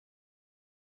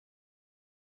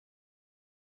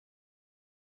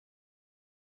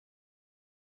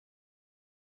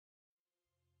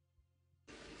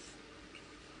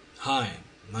Hi,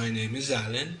 my name is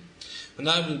Alan, and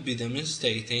I will be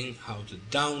demonstrating how to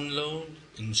download,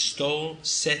 install,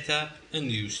 set up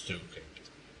and use TrueCrypt.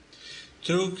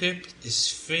 TrueCrypt is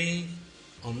free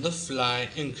on-the-fly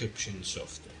encryption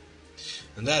software,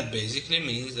 and that basically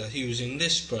means that using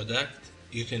this product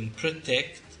you can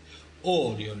protect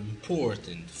all your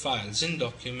important files and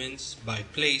documents by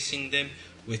placing them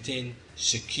within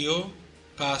secure,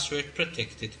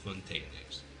 password-protected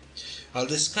containers. I'll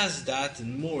discuss that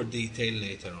in more detail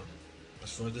later on, but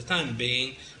for the time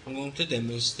being I'm going to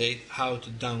demonstrate how to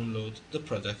download the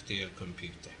product to your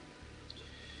computer.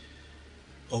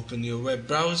 Open your web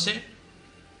browser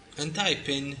and type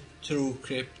in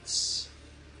TrueCrypt's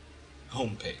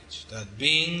homepage, that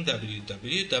being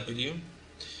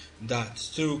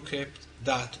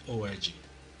www.truecrypt.org.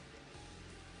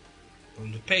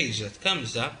 On the page that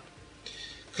comes up,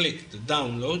 click the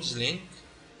downloads link,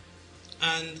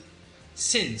 and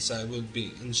since I will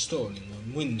be installing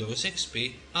on Windows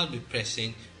XP, I'll be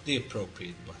pressing the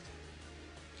appropriate button.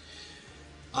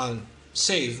 I'll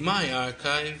save my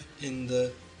archive in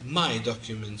the My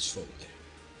Documents folder.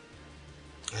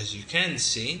 As you can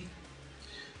see,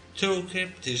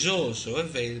 TrueCrypt is also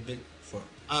available for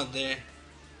other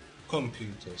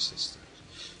computer systems.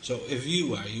 So if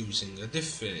you are using a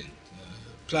different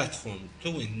platform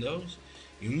to Windows,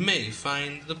 you may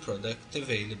find the product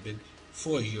available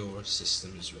for your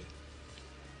system as well.